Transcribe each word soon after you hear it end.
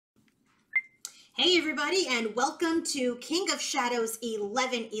Hey everybody, and welcome to King of Shadows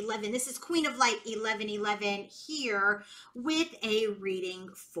 1111. This is Queen of Light 1111 here with a reading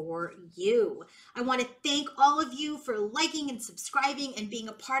for you. I want to thank all of you for liking and subscribing and being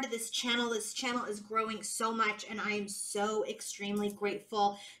a part of this channel. This channel is growing so much, and I am so extremely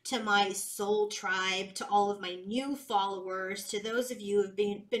grateful to my soul tribe, to all of my new followers, to those of you who have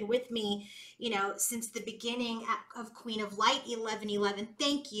been with me, since the beginning of Queen of Light 1111.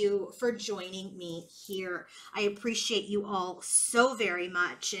 Thank you for joining me here. I appreciate you all so very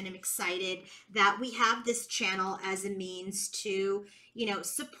much, and I'm excited that we have this channel as a means to,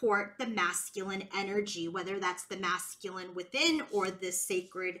 support the masculine energy, whether that's the masculine within or the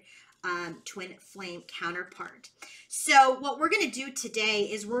sacred twin flame counterpart. So what we're going to do today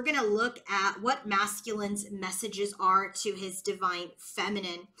is we're going to look at what masculine's messages are to his divine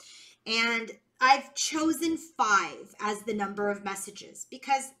feminine. And I've chosen 5 as the number of messages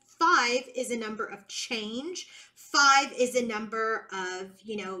because 5 is a number of change. 5 is a number of,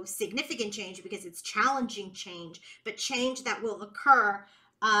 significant change because it's challenging change, but change that will occur,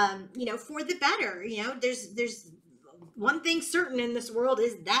 for the better. There's one thing certain in this world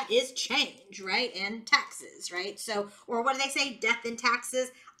is change, right? And taxes, right? So, or what do they say? Death and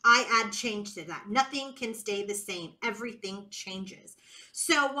taxes. I add change to that. Nothing can stay the same. Everything changes.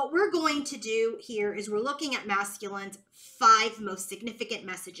 So what we're going to do here is we're looking at masculine's 5 most significant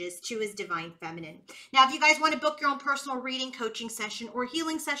messages to his divine feminine. Now, if you guys want to book your own personal reading, coaching session, or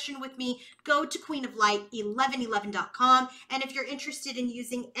healing session with me, go to queenoflight1111.com. And if you're interested in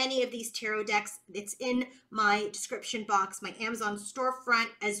using any of these tarot decks, it's in my description box, my Amazon storefront,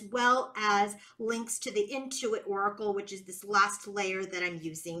 as well as links to the Intuit Oracle, which is this last layer that I'm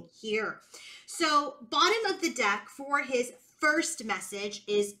using here. So bottom of the deck for his first message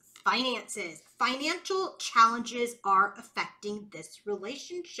is finances. Financial challenges are affecting this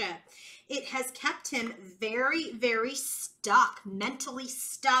relationship. It has kept him very, very stuck, mentally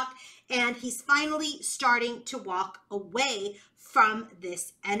stuck, and he's finally starting to walk away from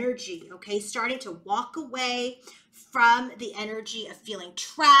this energy, okay? Starting to walk away from the energy of feeling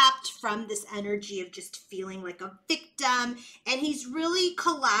trapped, from this energy of just feeling like a victim. And he's really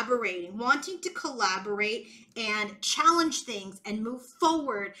collaborating, wanting to collaborate and challenge things and move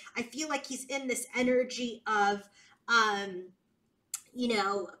forward. I feel like he's in this energy of,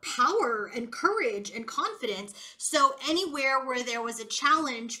 power and courage and confidence. So anywhere where there was a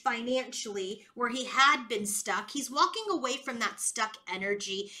challenge financially, where he had been stuck, he's walking away from that stuck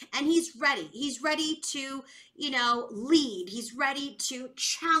energy, and he's ready. He's ready to, lead. He's ready to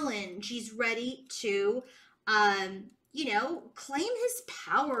challenge. He's ready to, claim his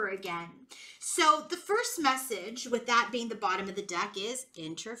power again. So the first message, with that being the bottom of the deck, is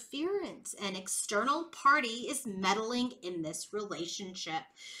interference. An external party is meddling in this relationship.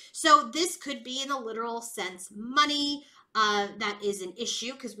 So this could be, in a literal sense, money. That is an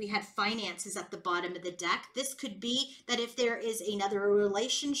issue because we had finances at the bottom of the deck. This could be that if there is another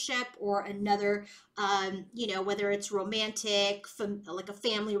relationship or another, whether it's romantic, like a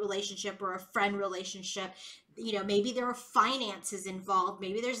family relationship or a friend relationship, maybe there are finances involved.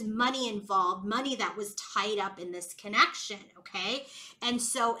 Maybe there's money involved, money that was tied up in this connection, okay? And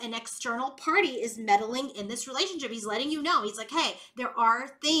so an external party is meddling in this relationship. He's letting you know. He's like, hey, there are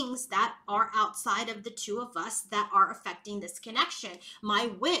things that are outside of the two of us that are affecting this connection. My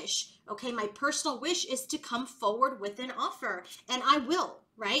wish, okay, my personal wish is to come forward with an offer, and I will.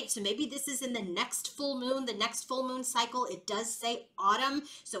 Right? So maybe this is in the next full moon cycle. It does say autumn.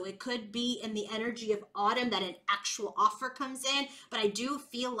 So it could be in the energy of autumn that an actual offer comes in. But I do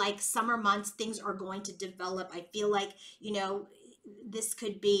feel like summer months, things are going to develop. I feel like, this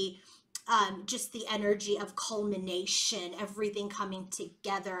could be just the energy of culmination, everything coming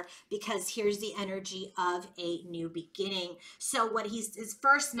together, because here's the energy of a new beginning. So what his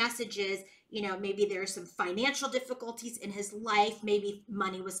first message is, maybe there's some financial difficulties in his life. Maybe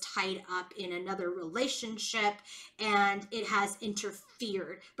money was tied up in another relationship and it has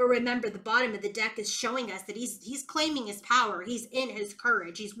interfered. But remember, the bottom of the deck is showing us that he's claiming his power. He's in his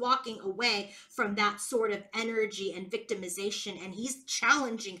courage. He's walking away from that sort of energy and victimization, and he's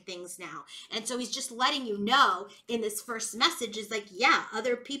challenging things now. And so he's just letting you know in this first message is like, yeah,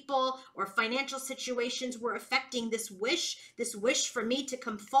 other people or financial situations were affecting this wish for me to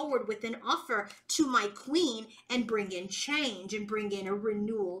come forward with an offer to my queen and bring in change and bring in a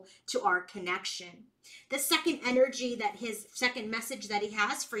renewal to our connection. The second energy, that his second message that he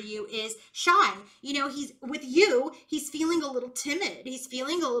has for you, is shy. He's with you, he's feeling a little timid. He's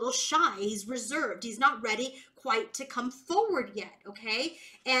feeling a little shy. He's reserved. He's not ready quite to come forward yet, okay?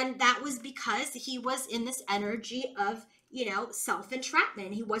 And that was because he was in this energy of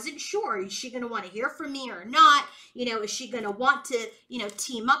self-entrapment. He wasn't sure. Is she going to want to hear from me or not? Is she going to want to,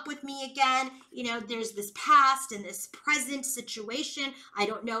 team up with me again? There's this past and this present situation. I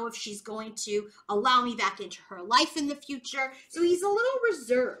don't know if she's going to allow me back into her life in the future. So he's a little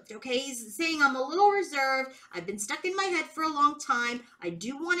reserved, okay? He's saying, I'm a little reserved. I've been stuck in my head for a long time. I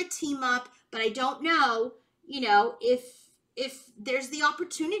do want to team up, but I don't know, if there's the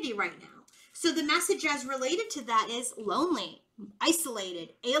opportunity right now. So the message as related to that is lonely,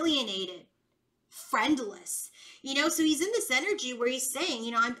 isolated, alienated, friendless. So he's in this energy where he's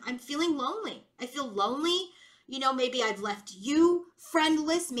saying, I'm feeling lonely. I feel lonely. Maybe I've left you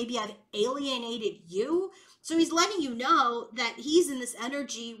friendless. Maybe I've alienated you. So he's letting you know that he's in this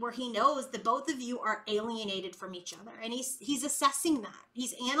energy where he knows that both of you are alienated from each other. And he's assessing that.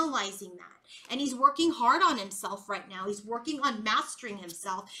 He's analyzing that. And he's working hard on himself right now. He's working on mastering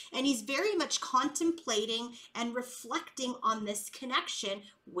himself. And he's very much contemplating and reflecting on this connection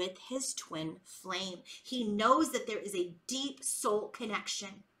with his twin flame. He knows that there is a deep soul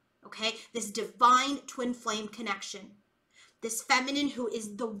connection. Okay? This divine twin flame connection. This feminine who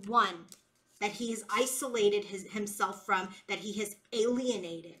is the one that he has isolated himself from, that he has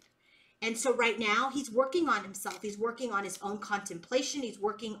alienated. And so right now he's working on himself. He's working on his own contemplation. He's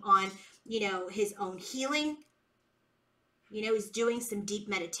working on, his own healing. He's doing some deep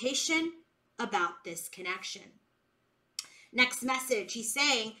meditation about this connection. Next message, he's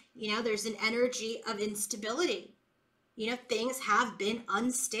saying, there's an energy of instability. Things have been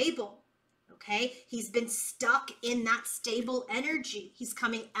unstable. Okay, he's been stuck in that stable energy. He's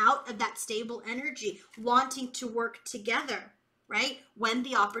coming out of that stable energy, wanting to work together, right? When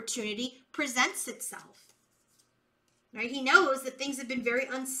the opportunity presents itself, right? He knows that things have been very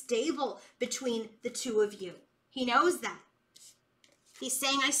unstable between the two of you. He knows that. He's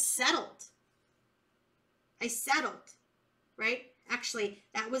saying, I settled, right? Actually,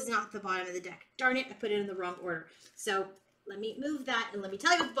 that was not the bottom of the deck. Darn it, I put it in the wrong order. So let me move that and let me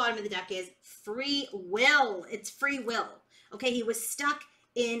tell you what the bottom of the deck is. Free will. It's free will. Okay, he was stuck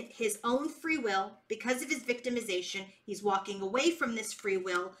in his own free will because of his victimization. He's walking away from this free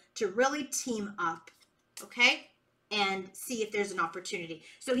will to really team up, okay, and see if there's an opportunity.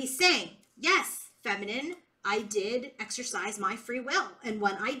 So he's saying, yes, feminine, I did exercise my free will. And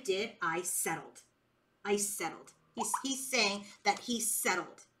when I did, I settled. He's saying that he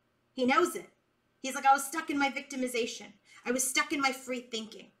settled. He knows it. He's like, I was stuck in my victimization. I was stuck in my free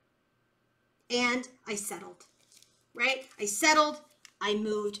thinking. And I settled, right? I settled. I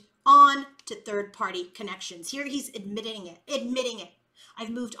moved on to third-party connections. Here he's admitting it. I've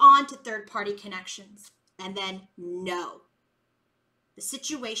moved on to third-party connections. And then no. The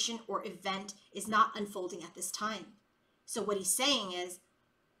situation or event is not unfolding at this time. So what he's saying is,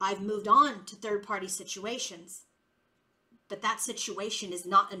 I've moved on to third-party situations, but that situation is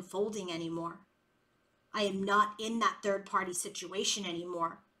not unfolding anymore. I am not in that third-party situation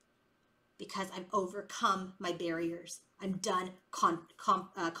anymore because I've overcome my barriers. I'm done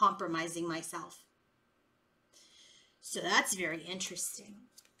compromising myself. So that's very interesting.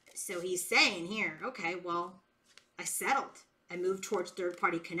 So he's saying here, okay, well, I settled. I moved towards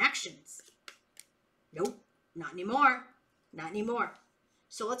third-party connections. Nope, not anymore. Not anymore.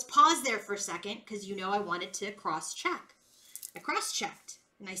 So let's pause there for a second because I wanted to cross-check. I cross-checked.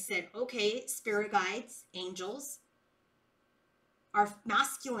 And I said, okay, spirit guides, angels, our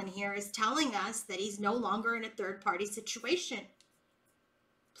masculine here is telling us that he's no longer in a third-party situation.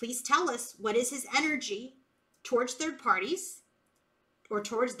 Please tell us, what is his energy towards third parties or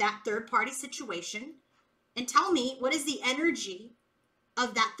towards that third-party situation? And tell me, what is the energy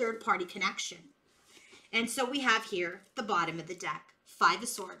of that third-party connection? And so we have here the bottom of the deck, Five of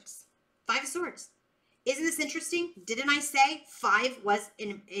Swords. Five of Swords. Isn't this interesting? Didn't I say 5 was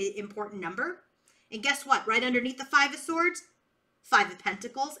an important number? And guess what? Right underneath the Five of Swords, 5 of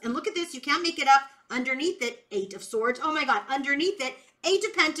Pentacles. And look at this. You can't make it up. Underneath it, 8 of Swords. Oh my God. Underneath it, 8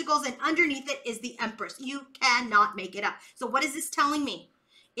 of Pentacles. And underneath it is the Empress. You cannot make it up. So what is this telling me?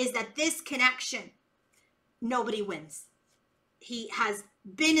 Is that this connection, nobody wins. He has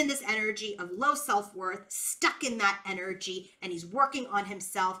been in this energy of low self-worth, stuck in that energy, and he's working on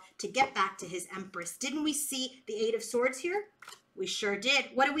himself to get back to his Empress. Didn't we see the 8 of Swords here? We sure did.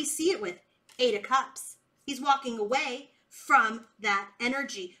 What do we see it with? 8 of Cups. He's walking away from that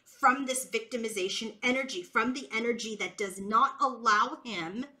energy, from this victimization energy, from the energy that does not allow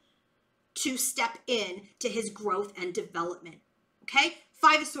him to step in to his growth and development. Okay?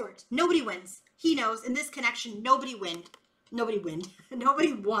 5 of Swords. Nobody wins. He knows in this connection, nobody wins.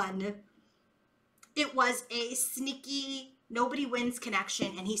 Nobody won. It was a sneaky, nobody wins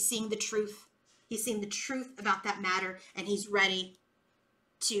connection, and he's seeing the truth. He's seen the truth about that matter, and he's ready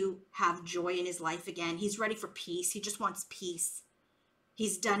to have joy in his life again. He's ready for peace. He just wants peace.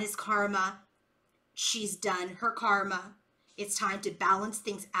 He's done his karma. She's done her karma. It's time to balance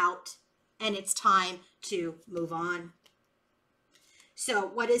things out, and it's time to move on. So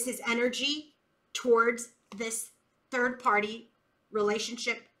what is his energy towards this third party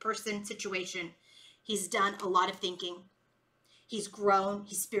relationship, person, situation? He's done a lot of thinking. He's grown.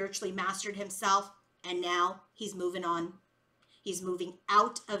 He's spiritually mastered himself, and now he's moving on. He's moving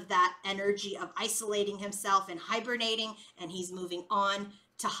out of that energy of isolating himself and hibernating, and he's moving on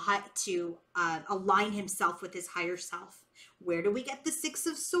to align himself with his higher self. Where do we get the Six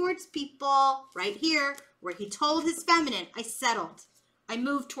of Swords, people? Right here, where he told his feminine, I settled. I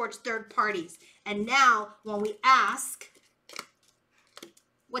moved towards third parties. And now when we ask,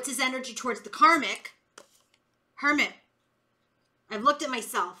 what's his energy towards the karmic? Hermit. I've looked at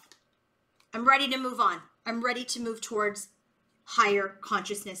myself. I'm ready to move on. I'm ready to move towards higher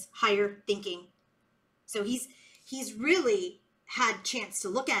consciousness, higher thinking. So he's really had chance to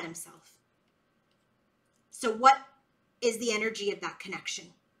look at himself. So what is the energy of that connection?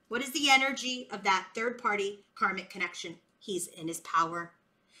 What is the energy of that third party karmic connection? He's in his power.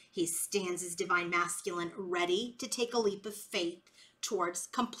 He stands as divine masculine, ready to take a leap of faith towards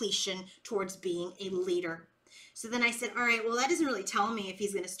completion, towards being a leader. So then I said, all right, well, that doesn't really tell me if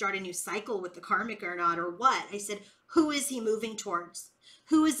he's going to start a new cycle with the karmic or not, or what. I said, who is he moving towards?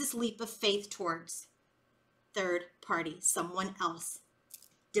 Who is this leap of faith towards? Third party, someone else.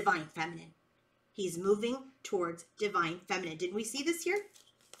 Divine feminine. He's moving towards divine feminine. Didn't we see this here?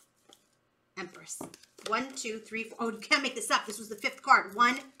 Empress. 1, 2, 3, 4. Oh, you can't make this up. This was the fifth card.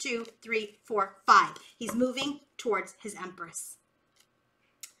 1, 2, 3, 4, 5. He's moving towards his Empress.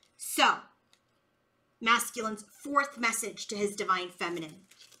 So, masculine's fourth message to his divine feminine.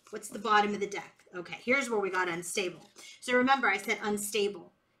 What's the bottom of the deck? Okay, here's where we got unstable. So remember, I said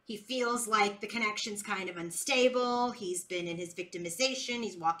unstable. He feels like the connection's kind of unstable. He's been in his victimization.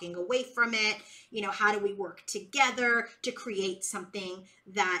 He's walking away from it. You know, how do we work together to create something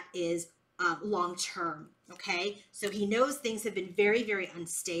that is long-term? Okay, so he knows things have been very, very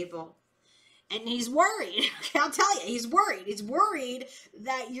unstable. And he's worried. Okay, I'll tell you, he's worried. He's worried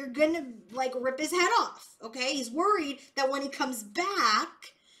that you're going to like rip his head off. Okay, he's worried that when he comes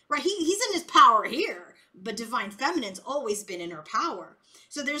back, right, he's in his power here, but divine feminine's always been in her power.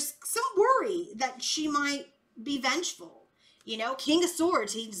 So there's some worry that she might be vengeful. You know, King of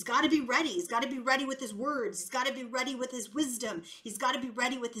Swords, he's got to be ready. He's got to be ready with his words. He's got to be ready with his wisdom. He's got to be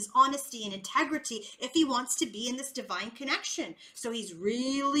ready with his honesty and integrity if he wants to be in this divine connection. So he's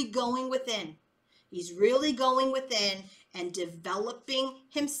really going within. He's really going within and developing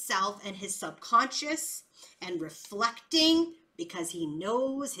himself and his subconscious and reflecting, because he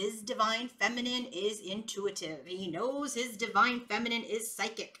knows his divine feminine is intuitive. He knows his divine feminine is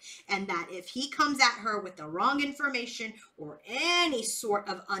psychic, and that if he comes at her with the wrong information or any sort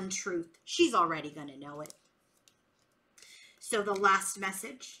of untruth, she's already going to know it. So the last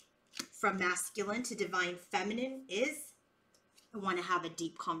message from masculine to divine feminine is, I want to have a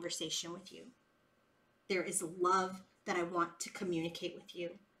deep conversation with you. There is love that I want to communicate with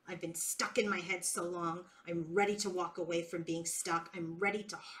you. I've been stuck in my head so long. I'm ready to walk away from being stuck. I'm ready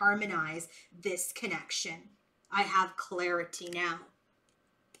to harmonize this connection. I have clarity now.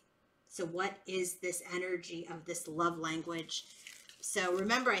 So what is this energy of this love language? So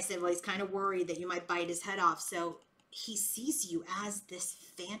remember I said, well, he's kind of worried that you might bite his head off. So he sees you as this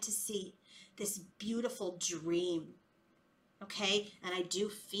fantasy, this beautiful dream. Okay, and I do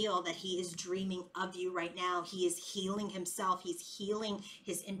feel that he is dreaming of you right now. He is healing himself. He's healing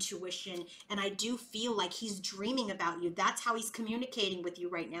his intuition. And I do feel like he's dreaming about you. That's how he's communicating with you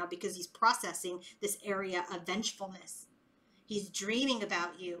right now, because he's processing this area of vengefulness. He's dreaming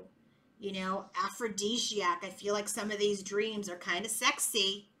about you. You know, aphrodisiac. I feel like some of these dreams are kind of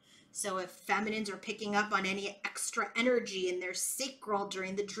sexy. So if feminines are picking up on any extra energy in their sacral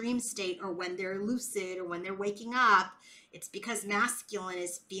during the dream state, or when they're lucid, or when they're waking up, it's because masculine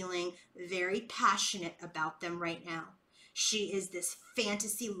is feeling very passionate about them right now. She is this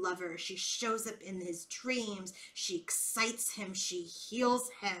fantasy lover. She shows up in his dreams. She excites him. She heals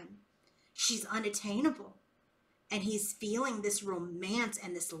him. She's unattainable. And he's feeling this romance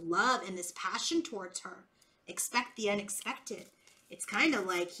and this love and this passion towards her. Expect the unexpected. It's kind of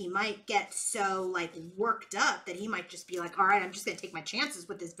like he might get so like worked up that he might just be like, all right, I'm just going to take my chances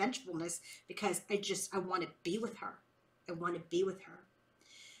with this vengefulness because I want to be with her. I want to be with her.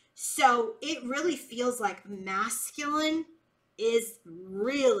 So it really feels like masculine is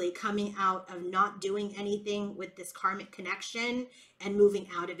really coming out of not doing anything with this karmic connection and moving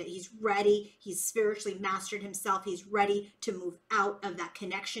out of it. He's ready. He's spiritually mastered himself. He's ready to move out of that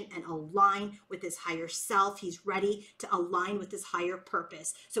connection and align with his higher self. He's ready to align with his higher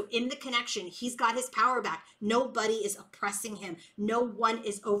purpose. So in the connection, he's got his power back. Nobody is oppressing him. No one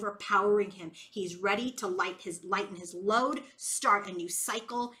is overpowering him. He's ready to lighten his load, start a new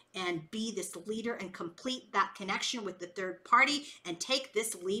cycle, and be this leader and complete that connection with the third party and take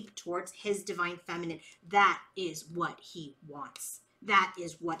this leap towards his divine feminine. That is what he wants. That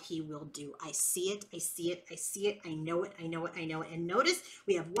is what he will do. I see it. I see it. I see it. I know it. I know it. I know it. And notice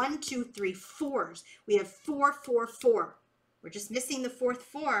we have 1, 2, 3, 4s. We have 4, 4, 4. We're just missing the fourth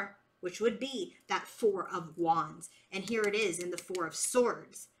 4, which would be that 4 of wands. And here it is in the 4 of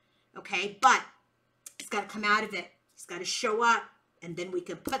swords. Okay, but he's got to come out of it. He's got to show up. And then we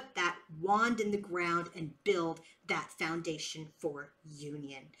can put that wand in the ground and build that foundation for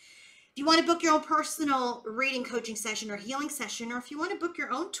union. If you want to book your own personal reading, coaching session, or healing session, or if you want to book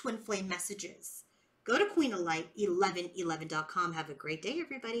your own twin flame messages, go to queenoflight1111.com. Have a great day,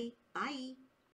 everybody. Bye.